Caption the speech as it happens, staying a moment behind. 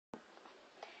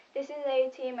This is A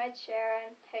Team Ed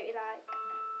Sheeran. Hope you like.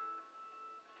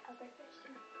 I'll go first.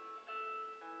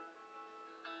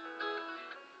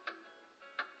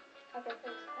 I'll go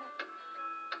first.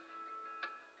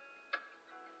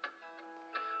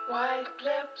 White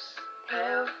lips,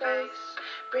 pale face,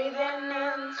 breathing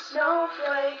in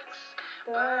snowflakes,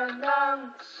 burned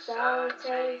lungs, sour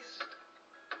taste.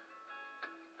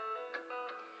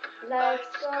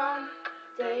 Lights gone,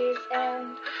 days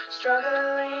end,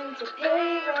 struggling to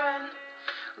pay rent,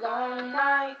 long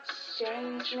nights,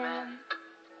 strange men.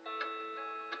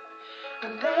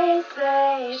 And they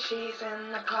say she's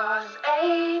in the class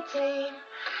 18,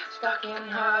 stuck in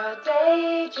her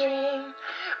daydream.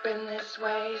 Been this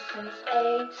way since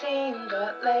 18,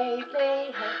 but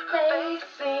lately her face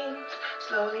seems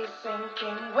slowly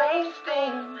sinking,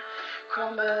 wasting,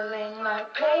 crumbling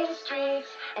like pastries.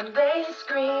 And they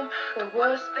scream the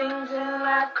worst things in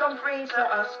life come free to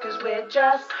us, 'cause we're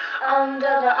just under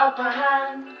the upper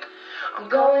hand. I'm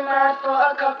going mad for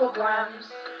a couple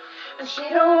grams, and she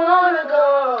don't wanna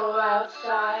go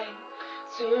outside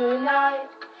tonight.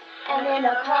 And in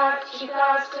a pipe she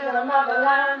flies to the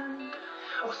motherland,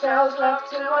 or sells love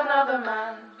to another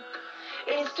man.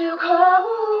 It's too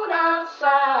cold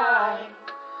outside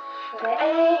for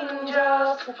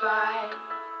angels to fly.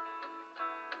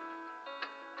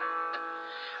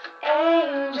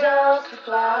 Angels to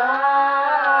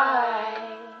fly.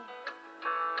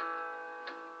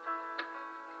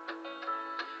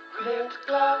 Ripped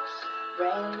gloves,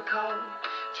 rained cold,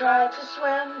 tried to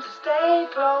swim to stay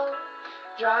afloat.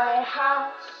 Dry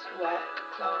house, wet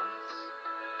clothes.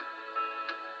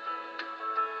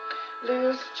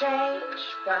 Loose change,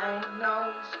 bang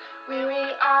nose,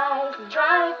 weary eyes and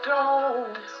dry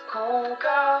throats. Cold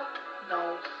girl,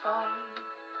 no phone.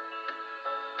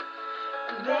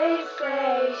 And they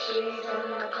say she's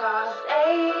in the class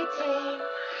 18,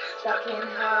 stuck in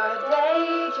her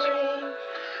daydream.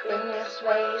 Been this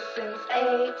way since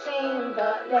 18,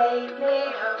 but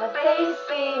lately her face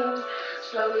seems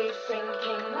slowly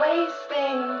sinking,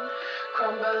 wasting,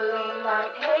 crumbling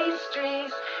like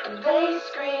pastries. And they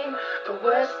scream the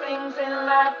worst things in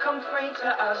life come free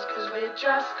to us, 'cause we're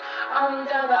just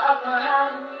under the upper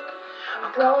hand.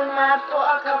 I'm going mad for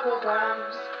a couple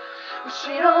grams, but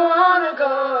she don't wanna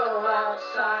go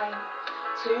outside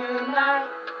tonight.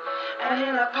 And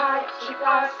in a pipe she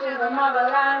flies to the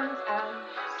motherland, and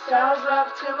sells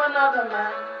love to another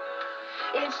man.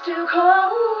 It's too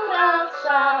cold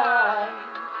outside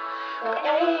for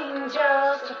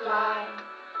angels to fly.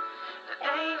 The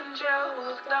angel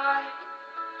will die,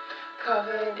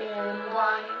 covered in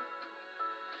white,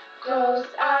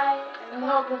 closed eyes and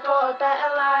hoping for a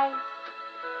better life.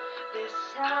 This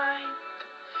time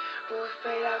we'll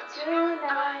fade out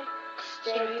tonight,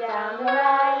 straight down the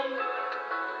line.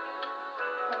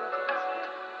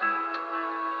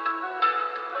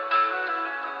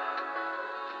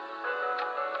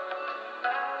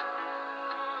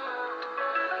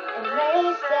 And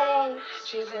they say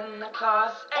she's in the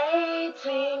class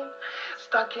 18,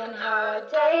 stuck in her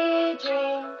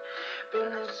daydream.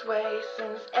 Been this way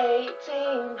since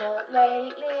 18, but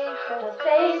lately her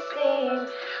face seems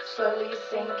slowly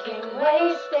sinking,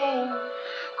 wasting,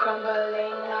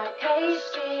 crumbling like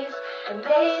pastries. And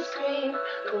they scream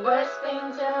the worst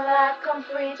things in life come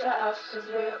free to us, 'cause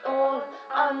we're all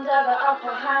under the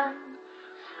upper hand.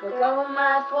 We're going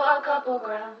mad for a couple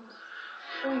grams,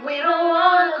 and we don't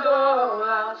wanna go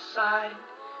outside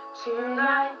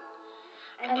tonight.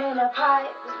 And in a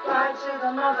pipe we fly to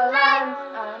the motherland,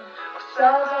 and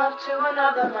sells love to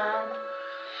another man.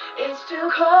 It's too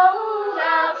cold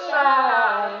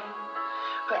outside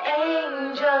for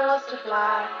angels to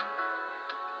fly.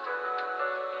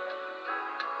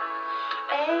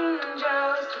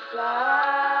 Angels to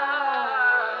fly.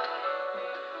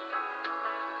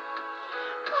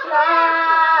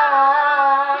 Fly,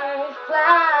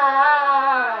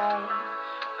 fly.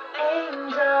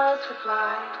 Angels to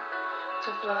fly,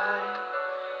 to fly,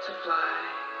 to fly.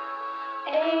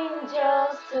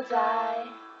 Angels to die.